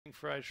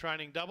for a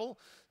training double.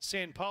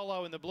 San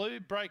Polo in the blue,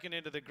 breaking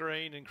into the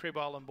green, and Crib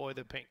Island Boy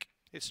the pink.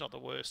 It's not the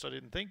worst, I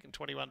didn't think, and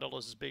 $21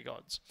 is big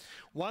odds.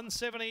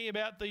 170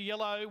 about the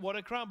yellow, What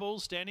a Crumble,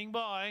 standing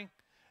by.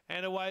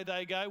 And away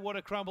they go. What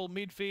a Crumble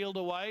midfield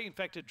away. In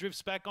fact, it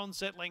drifts back on,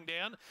 settling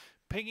down.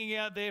 Pinging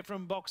out there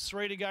from box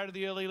 3 to go to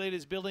the early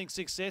leaders, building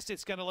success.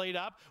 It's going to lead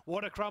up.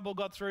 What a Crumble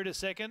got through to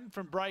second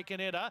from Break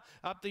and Edda.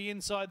 Up the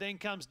inside then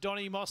comes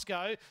Donny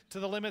Moscow. To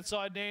the limit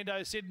side,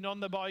 Nando sitting on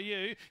the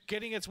Bayou.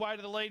 Getting its way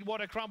to the lead. What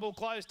a Crumble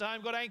close to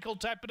home. Got ankle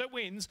tap, but it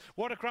wins.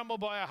 What a Crumble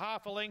by a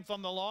half a length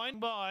on the line.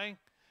 By.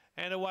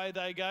 And away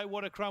they go.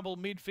 What a Crumble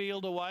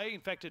midfield away. In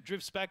fact, it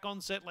drifts back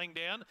on, settling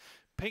down.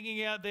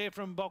 Pinging out there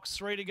from box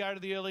 3 to go to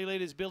the early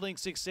leaders, building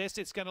success.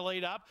 It's going to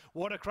lead up.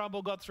 What a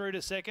Crumble got through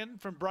to second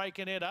from Break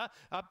and Edda.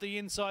 Up the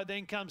inside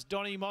then comes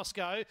Donny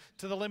Moscow.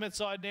 To the limit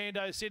side,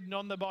 Nando sitting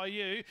on the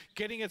Bayou.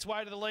 Getting its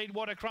way to the lead.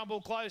 What a Crumble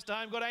close to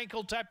home. Got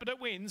ankle tap, but it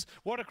wins.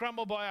 What a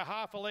Crumble by a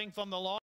half a length on the line.